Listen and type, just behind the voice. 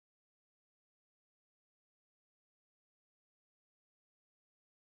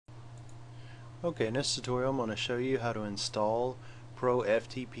Okay, in this tutorial I'm going to show you how to install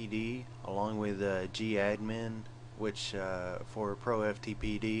ProFTPD along with GUI GADMIN, which for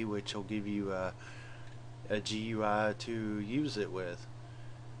ProFTPD, which will give you a GUI to use it with.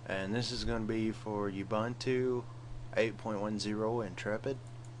 And this is going to be for Ubuntu 8.10 Intrepid.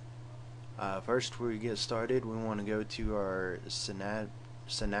 First, before we get started, we want to go to our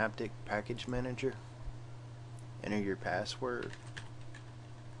synaptic package manager. Enter your password.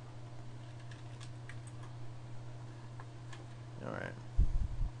 Alright.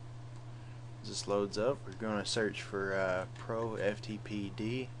 As this loads up, we're going to search for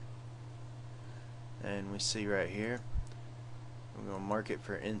ProFTPD, and we see right here we're going to mark it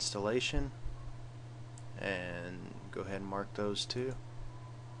for installation and go ahead and mark those two.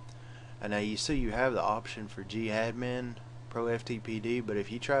 And now you see you have the option for GAdmin, ProFTPD, but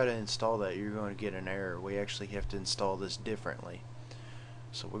if you try to install that, you're going to get an error. We actually have to install this differently.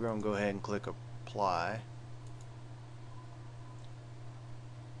 So we're going to go ahead and click apply.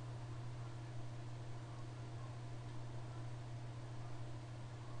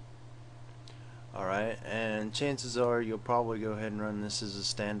 Alright, and chances are you'll probably go ahead and run this as a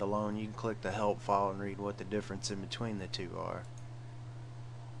standalone. You can click the help file and read what the difference in between the two are.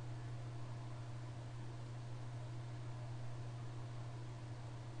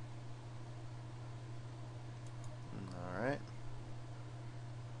 Alright.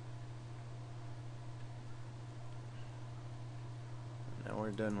 Now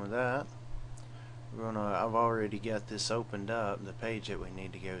we're done with that. I've already got this opened up, the page that we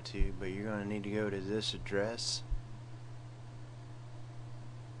need to go to, but you're going to need to go to this address.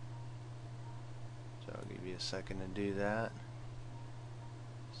 So I'll give you a second to do that.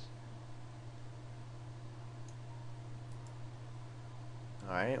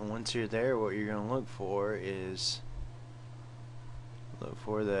 Alright, and once you're there, what you're going to look for is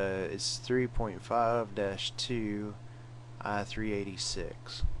it's 3.5-2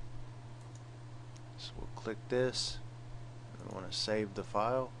 I386. So we'll click this. We want to save the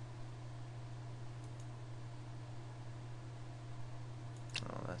file.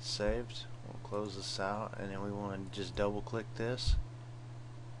 Oh, that's saved. We'll close this out, and then we want to just double click this.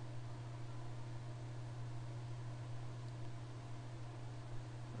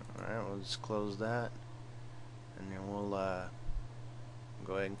 Alright, we'll just close that, and then we'll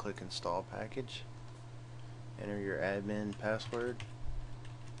go ahead and click install package. Enter your admin password.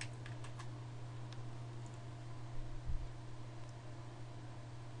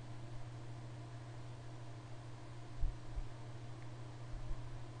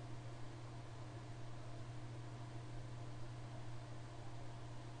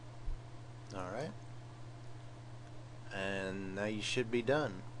 Alright, and now you should be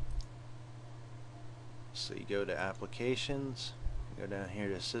done. So you go to applications, go down here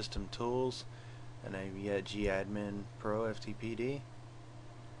to system tools, and now you got GAdmin ProFTPD.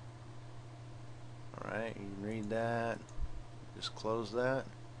 Alright, you can read that, just close that,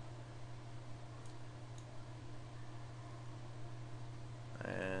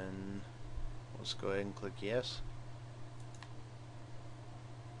 and let's go ahead and click yes.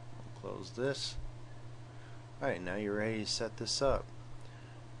 Close this. Alright, now you're ready to set this up.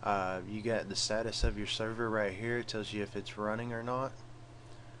 You got the status of your server right here. It tells you if it's running or not.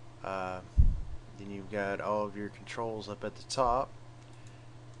 Then you've got all of your controls up at the top.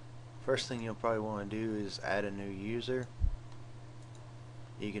 First thing you'll probably want to do is add a new user.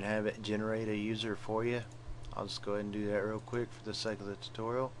 You can have it generate a user for you. I'll just go ahead and do that real quick for the sake of the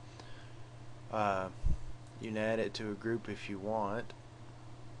tutorial. You can add it to a group if you want.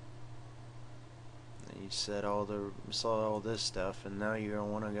 You set all this stuff, and now you're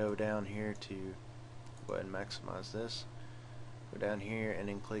gonna want to go down here to go ahead and maximize this. Go down here and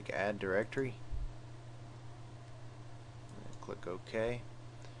then click Add Directory. And click OK.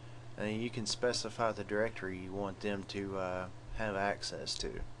 And then you can specify the directory you want them to have access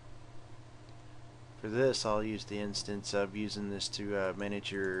to. For this, I'll use the instance of using this to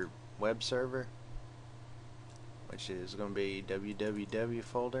manage your web server, which is going to be www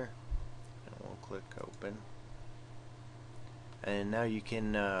folder. We'll click open, and now you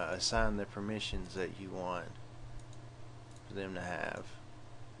can assign the permissions that you want for them to have.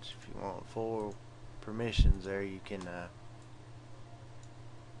 So if you want full permissions there, you can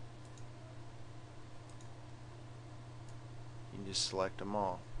just select them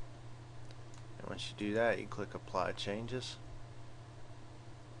all, and once you do that, you click apply changes.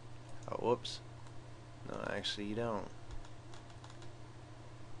 Oh, whoops, no, actually you don't.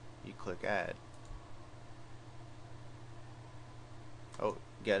 You click add. Oh,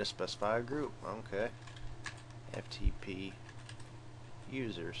 you gotta specify a group. Okay. FTP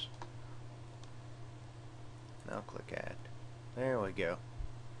users. Now click add. There we go.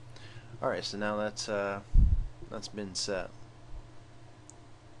 Alright, so now that's been set.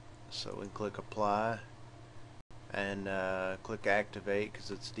 So we click apply and click activate because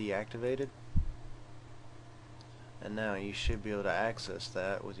it's deactivated. And now you should be able to access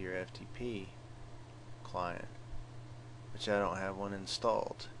that with your FTP client, which I don't have one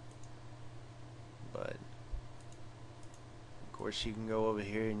installed. But of course you can go over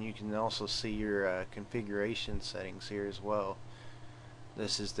here and you can also see your configuration settings here as well.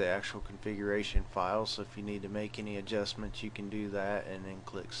 This is the actual configuration file, so if you need to make any adjustments you can do that and then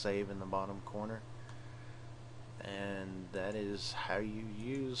click save in the bottom corner. And that is how you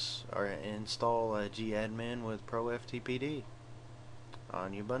use or install GUI GADMIN with ProFTPD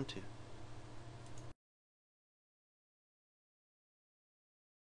on Ubuntu.